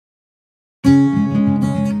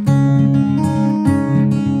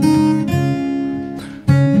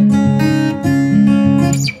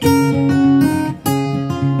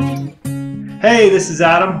Hey, this is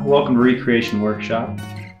Adam. Welcome to Recreation Workshop.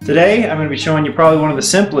 Today I'm going to be showing you probably one of the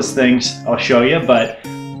simplest things I'll show you, but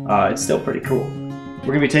it's still pretty cool. We're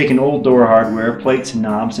going to be taking old door hardware, plates and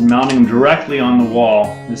knobs, and mounting them directly on the wall.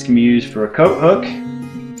 This can be used for a coat hook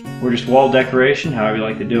or just wall decoration, however you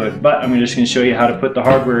like to do it. But I'm just going to show you how to put the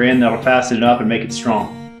hardware in that'll fasten it up and make it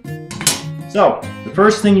strong. So, the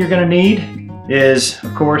first thing you're going to need is,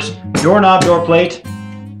 of course, doorknob, door plate,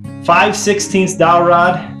 5/16 dowel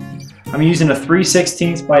rod. I'm using a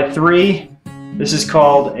 3/16 by 3. This is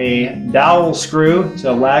called a dowel screw. It's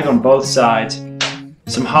a lag on both sides.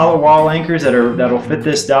 Some hollow wall anchors that'll fit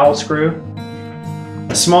this dowel screw.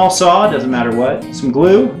 A small saw, doesn't matter what. Some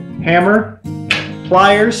glue, hammer,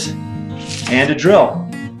 pliers, and a drill.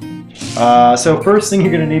 So first thing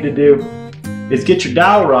you're going to need to do is get your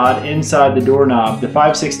dowel rod inside the doorknob. The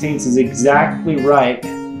 5/16 is exactly right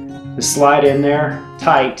to slide in there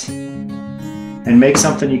tight and make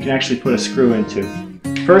something you can actually put a screw into.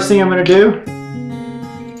 First thing I'm going to do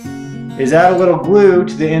is add a little glue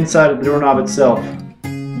to the inside of the doorknob itself.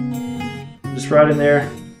 Just right in there.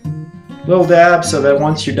 Little dab so that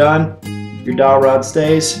once you're done, your dowel rod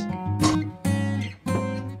stays.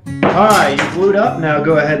 Alright, you're glued up. Now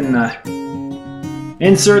go ahead and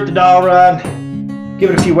insert the dowel rod. Give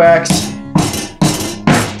it a few whacks.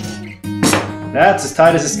 That's as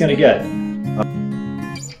tight as it's going to get.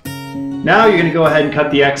 Now you're going to go ahead and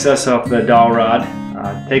cut the excess off the dowel rod.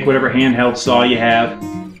 Take whatever handheld saw you have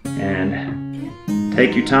and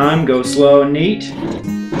take your time, go slow and neat,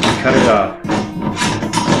 and cut it off.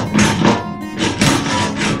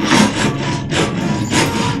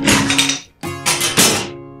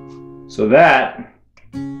 So that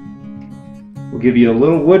will give you a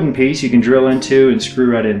little wooden piece you can drill into and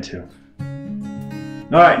screw right into.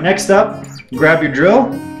 Alright, next up, grab your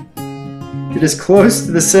drill. Get as close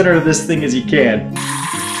to the center of this thing as you can.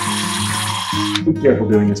 Be careful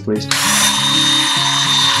doing this, please.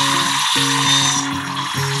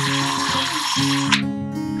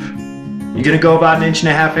 You're going to go about 1.5 inches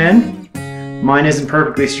in. Mine isn't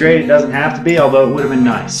perfectly straight. It doesn't have to be, although it would have been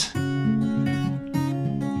nice.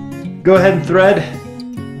 Go ahead and thread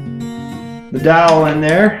the dowel in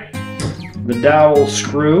there, the dowel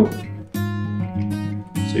screw.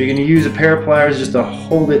 So you're going to use a pair of pliers just to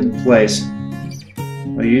hold it in place.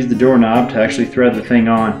 I'll use the doorknob to actually thread the thing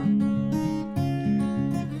on.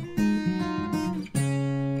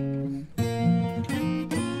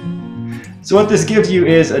 So what this gives you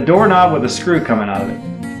is a doorknob with a screw coming out of it.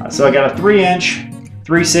 So I got a 3-inch,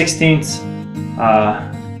 3/16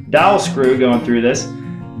 dowel screw going through this.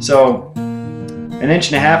 So 1.5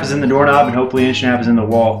 inches is in the doorknob and hopefully 1.5 inches is in the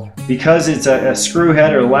wall. Because it's a screw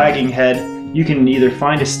head or lagging head, you can either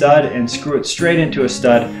find a stud and screw it straight into a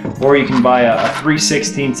stud, or you can buy a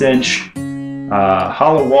 3/16 inch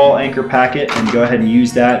hollow wall anchor packet and go ahead and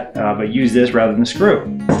use that, but use this rather than the screw.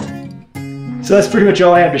 So that's pretty much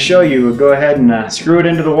all I have to show you. Go ahead and screw it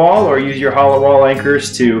into the wall, or use your hollow wall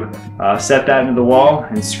anchors to set that into the wall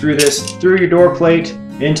and screw this through your door plate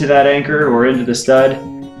into that anchor or into the stud,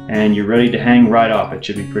 and you're ready to hang right off. It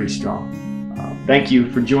should be pretty strong. Thank you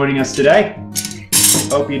for joining us today.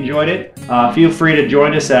 Hope you enjoyed it. Feel free to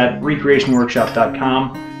join us at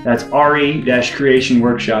recreationworkshop.com. That's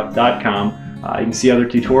re-creationworkshop.com. You can see other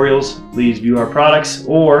tutorials. Please view our products,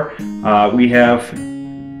 or we have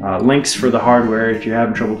links for the hardware. If you're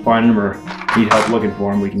having trouble finding them or need help looking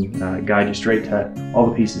for them, we can guide you straight to all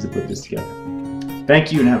the pieces that put this together.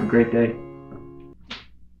 Thank you and have a great day.